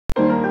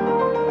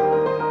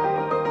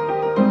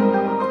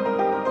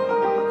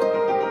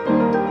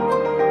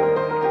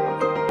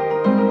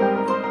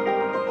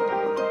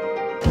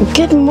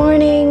Good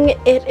morning!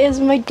 It is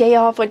my day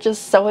off, which is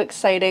so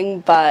exciting,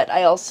 but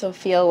I also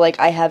feel like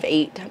I have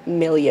 8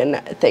 million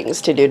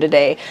things to do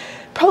today.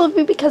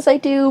 Probably because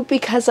I've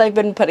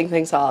been putting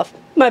things off.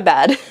 My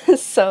bad.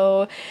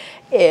 So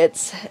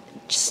it's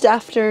just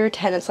after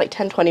 10, it's like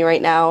 10:20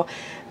 right now.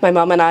 My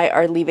mom and I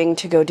are leaving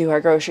to go do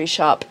our grocery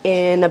shop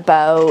in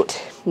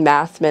about,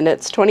 math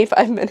minutes,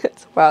 25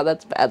 minutes. Wow,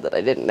 that's bad that I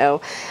didn't know.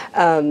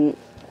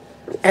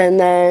 And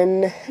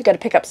then I gotta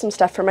pick up some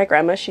stuff for my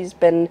grandma. She's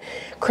been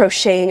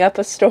crocheting up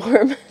a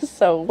storm,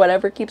 so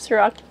whatever keeps her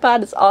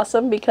occupied is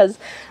awesome because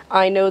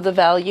I know the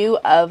value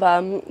of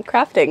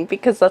crafting,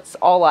 because that's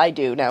all I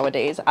do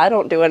nowadays. I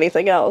don't do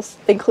anything else,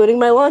 including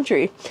my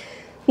laundry.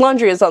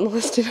 Laundry is on the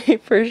list today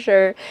for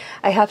sure.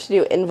 I have to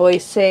do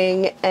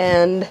invoicing,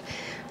 and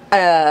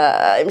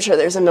I'm sure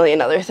there's a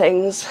million other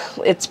things.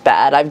 It's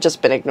bad. I've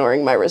just been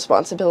ignoring my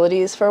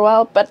responsibilities for a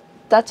while, but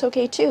that's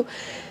okay too.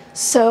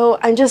 So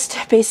I'm just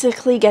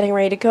basically getting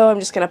ready to go. I'm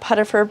just gonna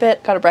putter for a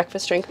bit. Got a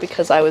breakfast drink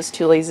because I was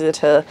too lazy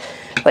to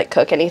like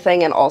cook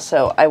anything, and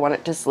also I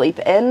wanted to sleep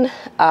in.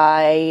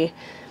 I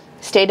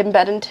stayed in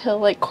bed until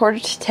like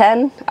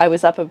 9:45. I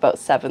was up about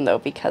 7 though,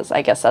 because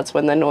I guess that's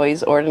when the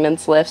noise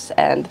ordinance lifts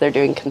and they're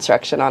doing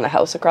construction on a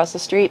house across the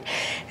street,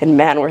 and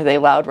man were they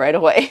loud right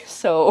away.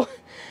 So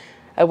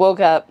I woke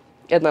up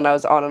and then I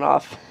was on and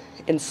off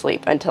in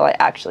sleep until I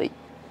actually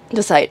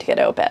decided to get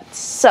out of bed.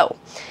 So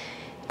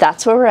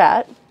that's where we're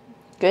at.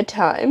 Good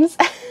times.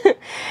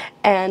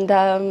 And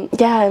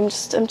yeah, I'm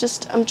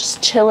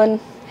just chilling.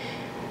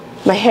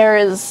 My hair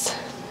is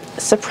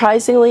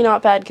surprisingly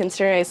not bad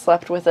considering I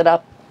slept with it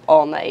up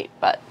all night,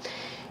 but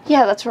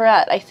yeah, that's where we're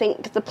at. I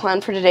think the plan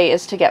for today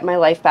is to get my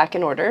life back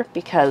in order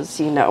because,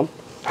 you know,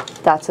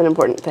 that's an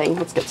important thing.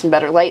 Let's get some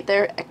better light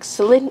there.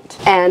 Excellent.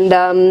 And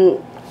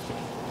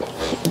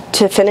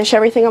to finish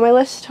everything on my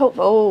list,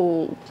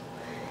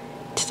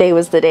 today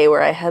was the day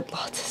where I had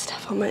lots of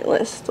stuff on my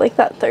list. Like,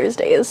 that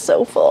Thursday is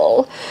so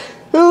full.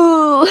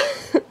 Ooh.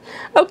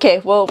 Okay,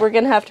 well, we're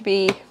either gonna have to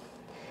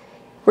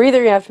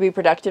be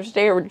productive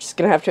today, or we're just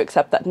gonna have to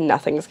accept that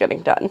nothing's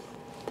getting done.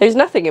 There's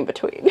nothing in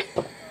between,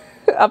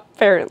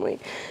 apparently.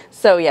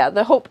 So yeah,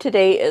 the hope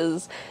today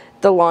is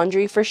the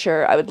laundry for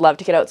sure. I would love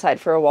to get outside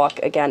for a walk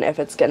again if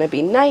it's gonna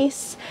be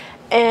nice,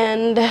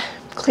 and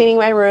cleaning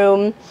my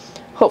room.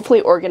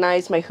 Hopefully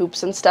organize my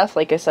hoops and stuff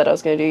like I said I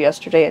was going to do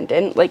yesterday and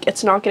didn't. Like,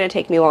 it's not going to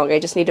take me long. I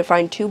just need to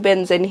find 2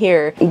 bins in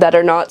here that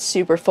are not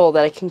super full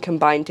that I can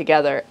combine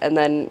together, and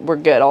then we're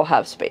good. I'll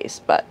have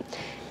space, but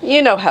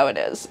you know how it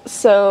is.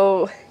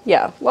 So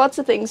yeah, lots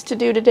of things to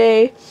do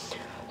today.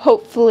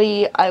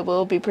 Hopefully I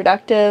will be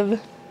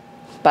productive,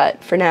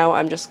 but for now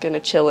I'm just going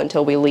to chill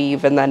until we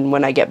leave, and then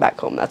when I get back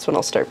home, that's when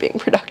I'll start being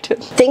productive.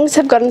 Things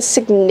have gotten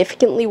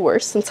significantly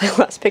worse since I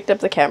last picked up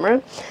the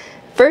camera.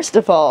 First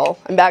of all,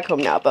 I'm back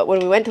home now, but when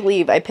we went to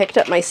leave, I picked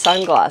up my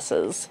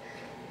sunglasses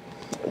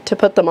to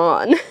put them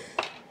on.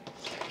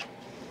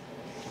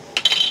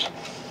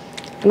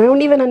 And I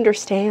don't even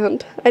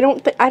understand. I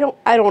don't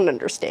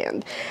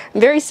understand.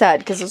 I'm very sad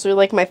because those are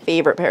like my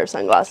favorite pair of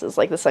sunglasses,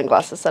 like the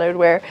sunglasses that I would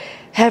wear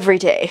every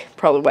day.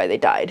 Probably why they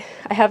died.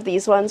 I have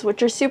these ones,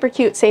 which are super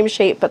cute, same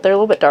shape, but they're a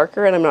little bit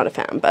darker and I'm not a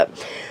fan, but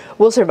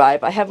we'll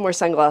survive. I have more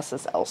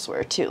sunglasses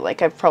elsewhere too.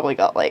 Like, I've probably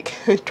got like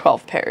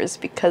 12 pairs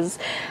because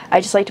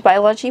I just like to buy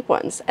a lot of cheap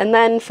ones. And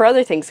then for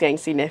other things getting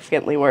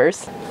significantly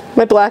worse,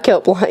 my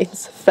blackout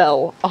blinds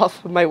fell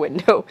off of my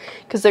window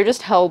because they're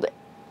just held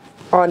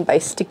on by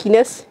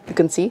stickiness. You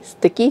can see,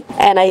 sticky.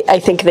 And I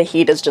think the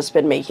heat has just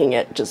been making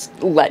it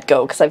just let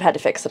go because I've had to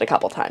fix it a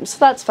couple times. So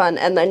that's fun.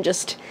 And then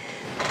just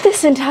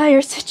this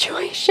entire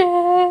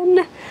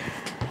situation.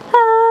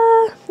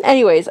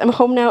 Anyways, I'm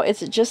home now.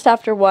 It's just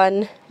after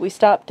 1. We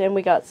stopped and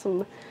we got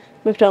some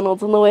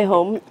McDonald's on the way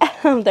home.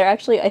 They're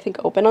actually, I think,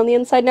 open on the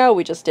inside now.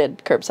 We just did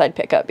curbside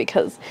pickup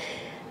because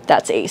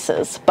that's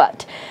aces.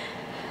 But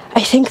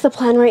I think the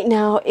plan right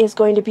now is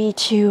going to be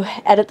to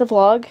edit the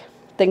vlog,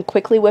 then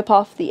quickly whip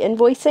off the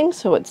invoicing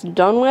so it's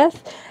done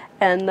with,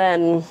 and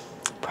then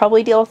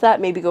probably deal with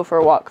that, maybe go for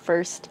a walk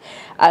first.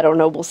 I don't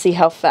know, we'll see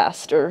how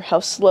fast or how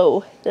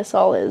slow this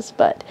all is,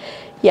 but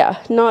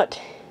yeah, not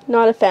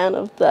a fan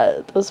of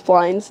those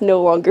blinds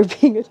no longer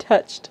being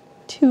attached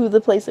to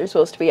the place they're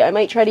supposed to be. I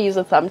might try to use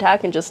a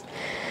thumbtack and just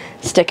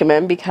stick them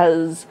in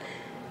because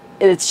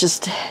it's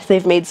just,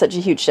 they've made such a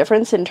huge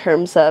difference in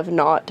terms of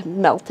not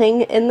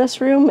melting in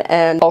this room,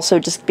 and also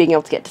just being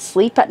able to get to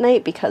sleep at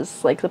night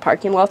because like the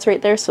parking lot's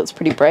right there, so it's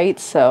pretty bright,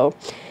 so,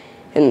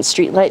 and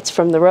street lights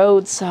from the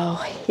road, so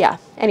yeah.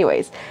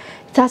 Anyways,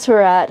 that's where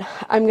we're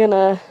at. I'm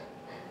gonna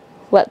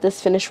let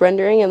this finish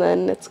rendering and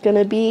then it's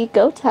gonna be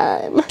go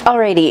time.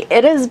 Alrighty,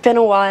 it has been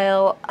a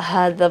while.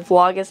 The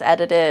vlog is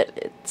edited,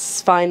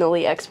 it's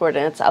finally exported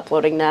and it's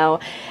uploading now,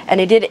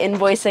 and I did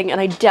invoicing, and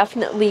I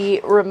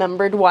definitely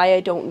remembered why I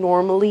don't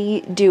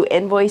normally do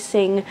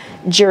invoicing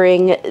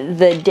during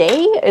the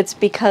day. It's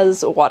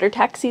because water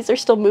taxis are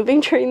still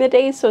moving during the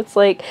day, so it's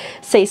like,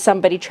 say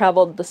somebody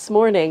traveled this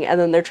morning and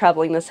then they're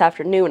traveling this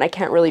afternoon, I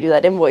can't really do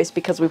that invoice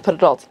because we put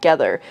it all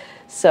together.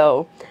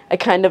 So I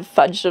kind of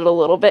fudged it a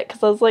little bit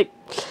because I was like,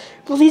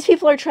 well, these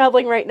people are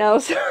traveling right now,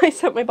 so I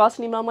sent my boss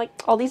an email. I'm like,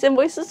 all these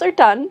invoices are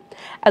done.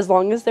 As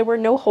long as there were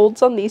no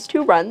holds on these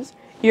 2 runs,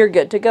 you're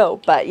good to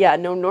go. But yeah,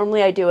 no,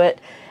 normally I do it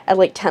at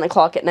like 10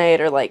 o'clock at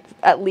night or like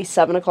at least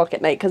 7 o'clock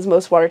at night because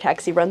most water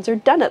taxi runs are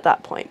done at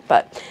that point.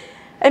 But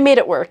I made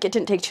it work. It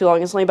didn't take too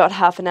long. It's only about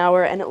half an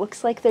hour, and it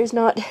looks like there's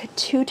not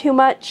too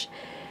much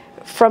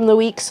from the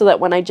week, so that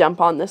when I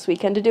jump on this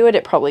weekend to do it,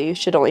 it probably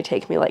should only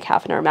take me like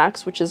half an hour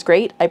max, which is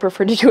great. I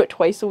prefer to do it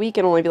twice a week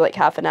and only be like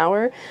half an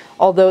hour,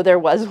 although there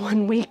was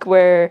one week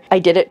where I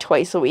did it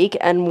twice a week,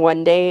 and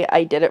one day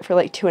I did it for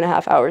like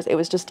 2.5 hours. It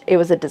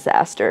was a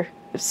disaster.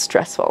 It was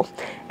stressful.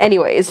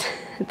 Anyways,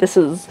 this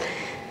is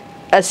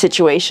a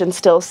situation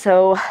still,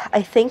 so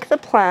I think the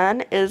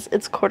plan is,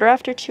 it's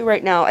 2:15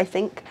 right now. I don't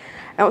think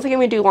I'm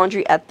going to do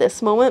laundry at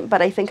this moment,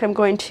 but I think I'm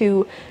going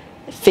to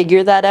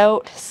figure that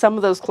out. Some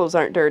of those clothes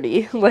aren't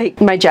dirty. Like,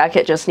 my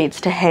jacket just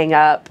needs to hang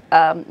up,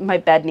 my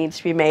bed needs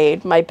to be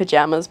made, my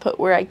pajamas put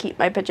where I keep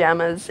my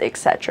pajamas,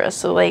 etc.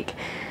 So like,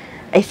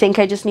 I think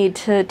I just need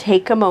to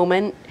take a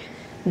moment,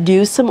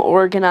 do some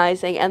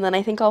organizing, and then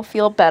I think I'll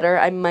feel better.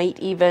 I might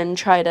even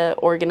try to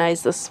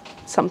organize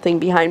something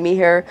behind me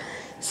here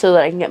so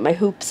that I can get my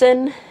hoops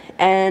in,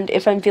 and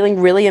if I'm feeling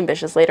really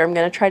ambitious later, I'm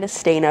going to try to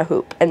stain a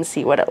hoop and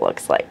see what it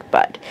looks like,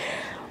 but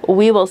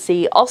we will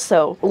see.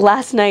 Also,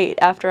 last night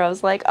after I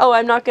was like, oh,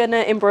 I'm not gonna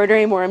embroider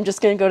anymore, I'm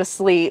just gonna go to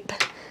sleep,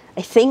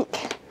 I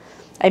think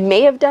I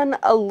may have done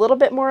a little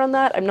bit more on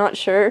that, I'm not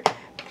sure,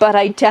 but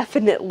I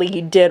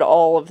definitely did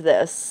all of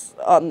this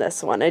on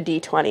this one, a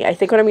D20. I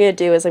think what I'm gonna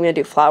do is I'm gonna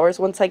do flowers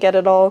once I get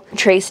it all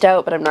traced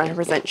out, but I'm not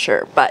 100%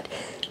 sure. But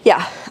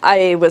yeah,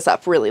 I was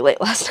up really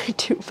late last night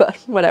too, but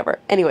whatever.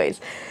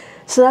 Anyways,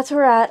 so that's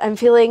where we're at. I'm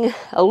feeling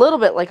a little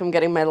bit like I'm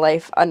getting my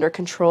life under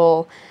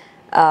control,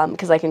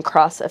 because I can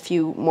cross a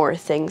few more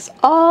things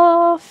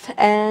off,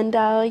 and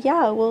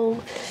yeah, we'll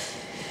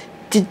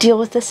deal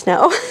with this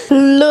now.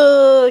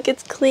 Look,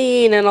 it's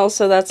clean, and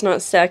also that's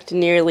not stacked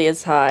nearly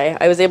as high.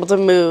 I was able to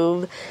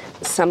move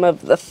some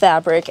of the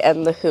fabric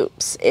and the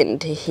hoops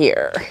into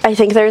here. I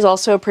think there's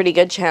also a pretty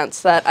good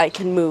chance that I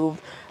can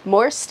move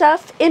more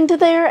stuff into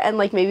there, and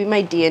like maybe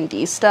my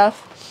D&D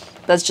stuff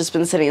that's just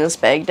been sitting in this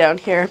bag down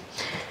here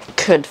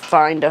could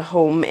find a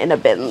home in a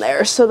bin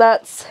there. So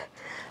that's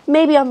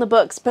maybe on the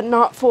books, but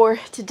not for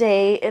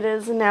today. It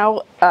is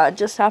now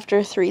just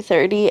after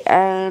 3:30,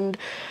 and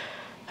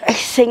I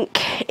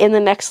think in the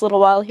next little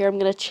while here I'm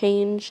gonna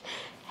change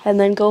and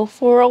then go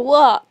for a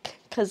walk,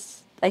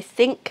 because I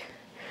think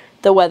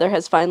the weather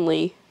has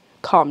finally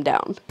calmed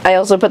down. I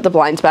also put the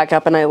blinds back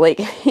up, and I like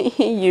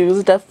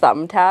used a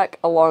thumbtack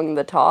along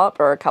the top,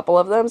 or a couple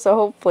of them, so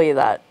hopefully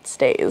that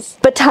stays.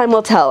 But time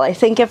will tell. I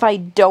think if I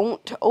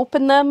don't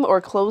open them or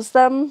close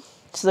them,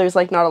 so there's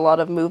like not a lot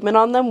of movement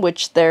on them,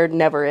 which there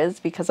never is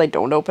because I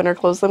don't open or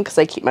close them because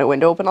I keep my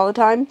window open all the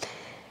time,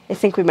 I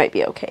think we might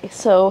be okay.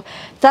 So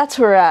that's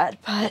where we're at,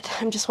 but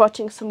I'm just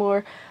watching some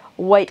more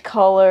White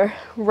Collar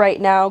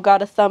right now.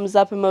 Got a thumbs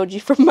up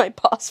emoji from my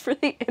boss for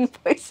the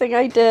invoicing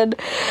I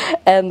did,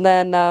 and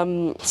then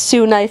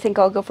soon I think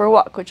I'll go for a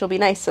walk, which will be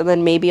nice, and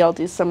then maybe I'll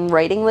do some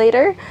writing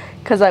later,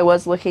 because I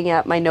was looking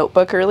at my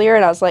notebook earlier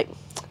and I was like,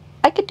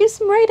 I could do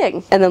some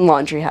writing. And then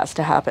laundry has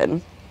to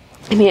happen.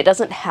 I mean, it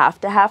doesn't have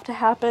to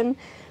happen,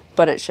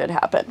 but it should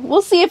happen.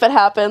 We'll see if it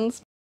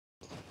happens.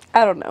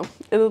 I don't know.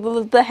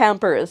 The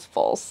hamper is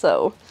full,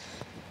 so.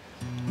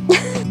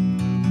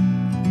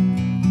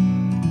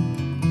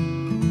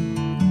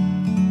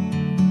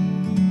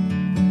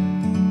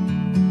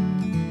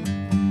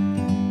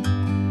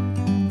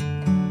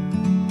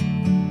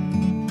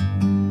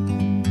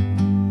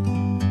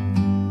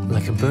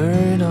 Like a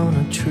bird on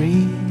a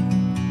tree,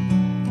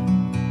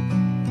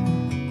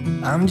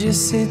 I'm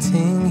just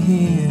sitting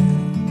here.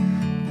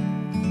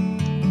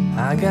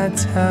 I got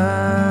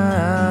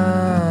time,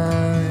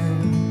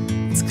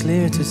 it's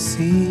clear to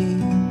see.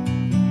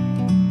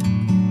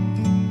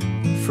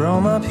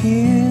 From up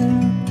here,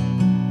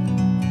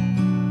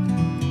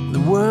 the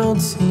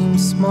world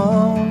seems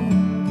small.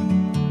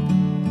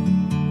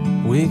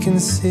 We can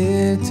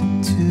sit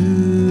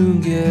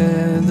together.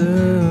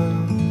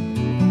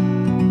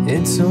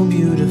 It's so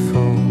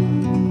beautiful,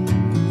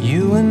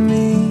 you and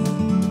me.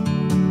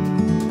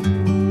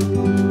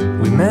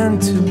 We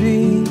meant to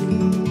be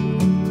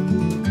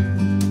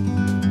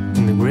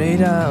in the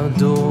great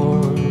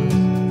outdoors,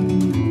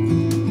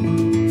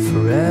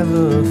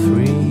 forever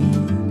free.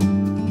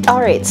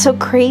 Alright, so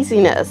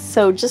craziness.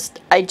 So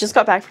I just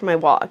got back from my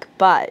walk,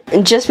 but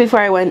just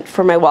before I went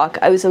for my walk,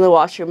 I was in the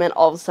washroom, and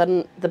all of a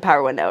sudden the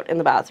power went out in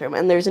the bathroom,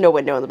 and there's no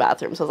window in the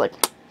bathroom, so I was like,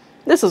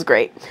 this is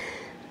great.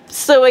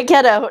 So I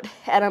get out,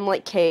 and I'm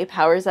like, okay,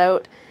 power's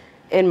out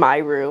in my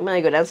room, and I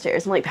go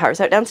downstairs. I'm like,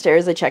 power's out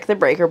downstairs. I check the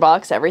breaker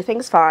box,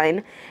 everything's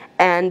fine.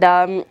 And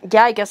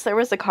yeah, I guess there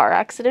was a car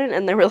accident,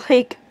 and there were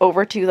like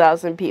over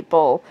 2,000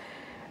 people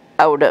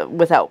out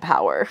without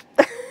power,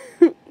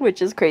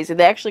 which is crazy.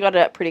 They actually got it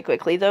up pretty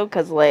quickly though,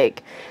 because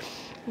like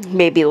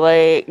maybe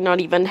like not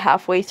even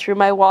halfway through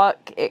my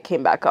walk, it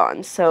came back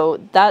on. So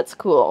that's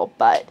cool,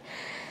 but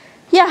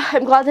yeah,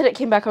 I'm glad that it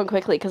came back on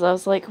quickly because I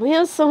was like, we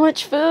have so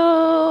much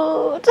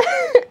food.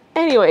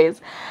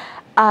 Anyways,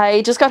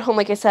 I just got home,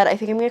 like I said. I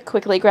think I'm gonna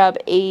quickly grab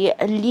a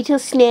little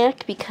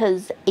snack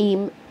because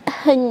I'm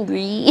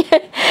hungry.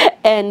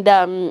 And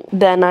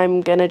then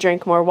I'm gonna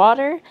drink more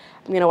water.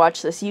 I'm gonna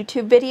watch this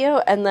YouTube video,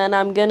 and then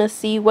I'm gonna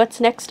see what's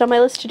next on my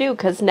list to do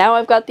because now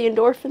I've got the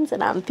endorphins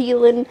and I'm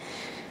feeling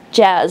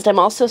jazzed. I'm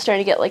also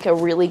starting to get like a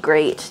really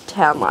great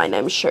tan line,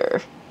 I'm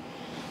sure.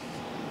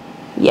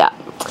 Yeah,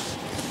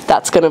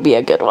 that's gonna be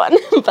a good one.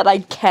 But I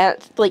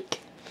can't, like,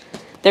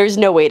 there's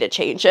no way to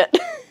change it.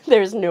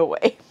 There's no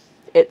way.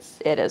 It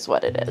is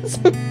what it is.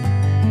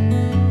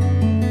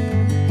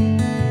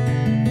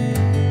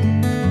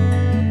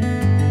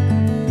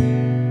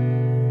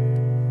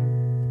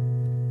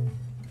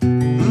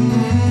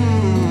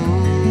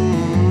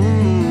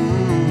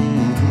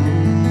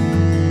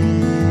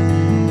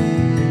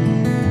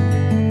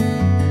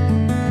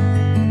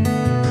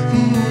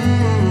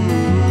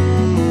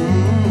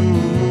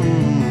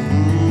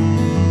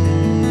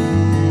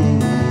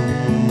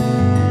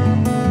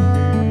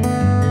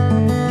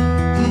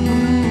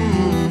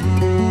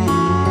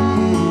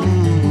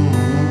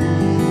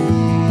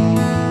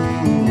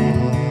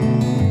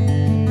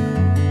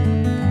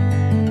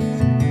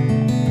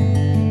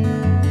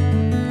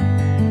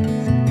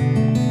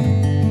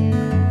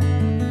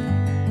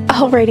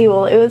 Alrighty,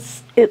 well,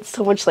 it's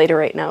so much later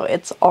right now.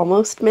 It's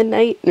almost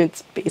midnight, and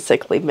it's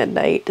basically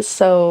midnight.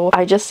 So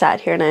I just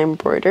sat here and I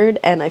embroidered,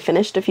 and I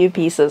finished a few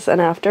pieces, and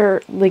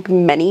after like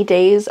many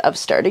days of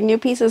starting new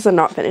pieces and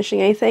not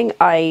finishing anything,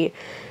 I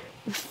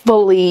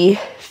fully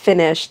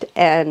finished,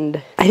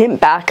 and I didn't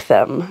back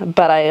them,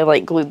 but I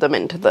like glued them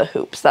into the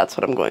hoops. That's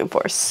what I'm going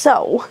for.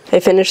 So I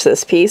finished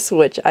this piece,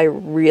 which I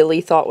really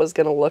thought was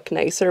gonna look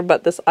nicer,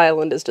 but this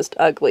island is just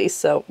ugly,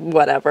 so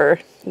whatever.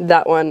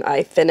 That one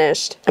I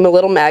finished. I'm a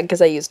little mad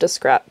because I used a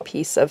scrap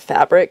piece of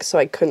fabric, so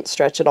I couldn't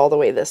stretch it all the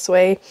way this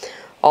way.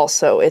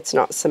 Also, it's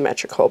not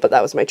symmetrical, but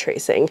that was my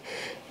tracing.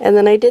 And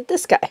then I did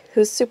this guy,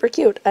 who's super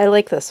cute. I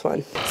like this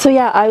one. So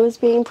yeah, I was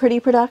being pretty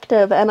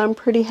productive, and I'm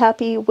pretty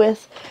happy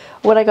with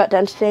what I got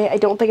done today. I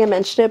don't think I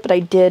mentioned it, but I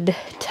did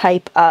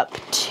type up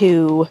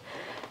 2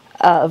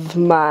 of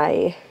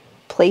my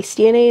place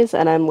DNAs,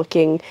 and I'm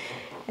looking,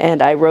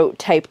 and I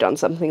typed on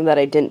something that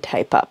I didn't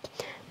type up.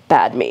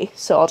 Bad me.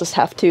 So I'll just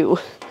have to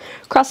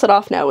cross it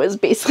off now is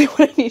basically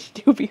what I need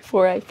to do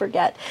before I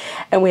forget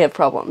and we have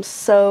problems.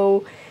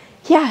 So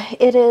yeah,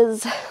 it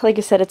is, like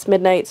I said, it's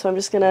midnight, so I'm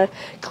just gonna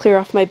clear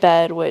off my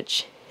bed,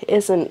 which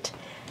isn't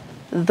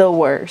the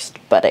worst,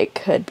 but it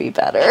could be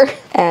better.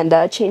 And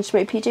change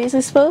my PJs, I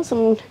suppose,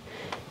 and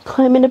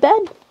climb into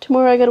bed.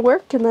 Tomorrow I gotta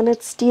work, and then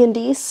it's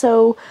D&D,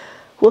 so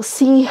we'll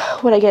see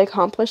what I get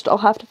accomplished. I'll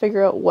have to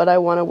figure out what I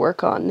want to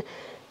work on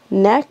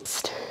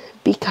next,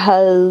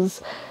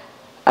 because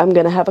I'm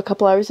gonna have a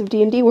couple hours of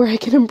D&D where I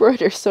can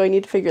embroider, so I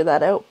need to figure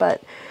that out.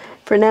 But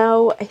for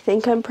now, I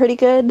think I'm pretty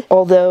good.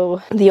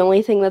 Although the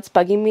only thing that's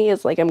bugging me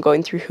is like I'm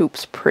going through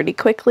hoops pretty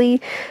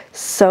quickly.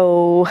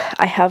 So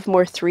I have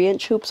more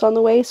 3-inch hoops on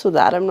the way, so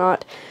that I'm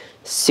not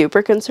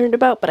super concerned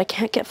about, but I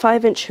can't get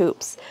 5-inch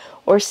hoops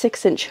or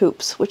 6-inch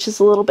hoops, which is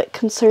a little bit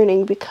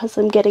concerning because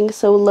I'm getting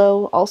so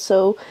low.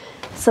 Also,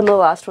 some of the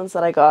last ones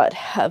that I got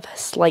have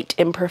slight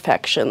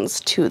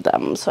imperfections to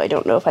them, so I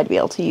don't know if I'd be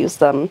able to use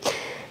them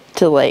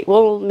to like,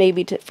 well,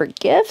 maybe for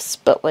gifts,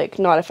 but like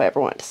not if I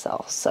ever want to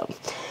sell. So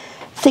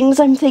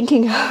things I'm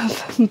thinking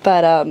of,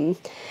 but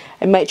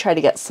I might try to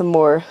get some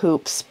more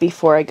hoops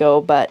before I go,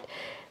 but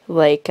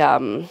like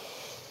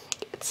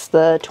it's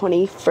the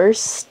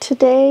 21st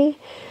today,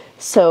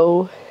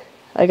 so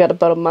I got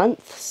about a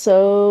month,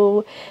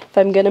 so if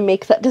I'm gonna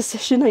make that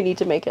decision, I need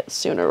to make it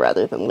sooner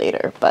rather than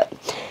later. But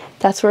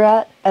that's where we're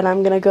at, and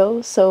I'm gonna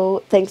go.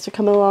 So thanks for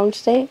coming along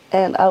today,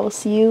 and I will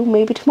see you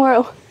maybe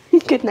tomorrow.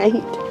 Good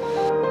night.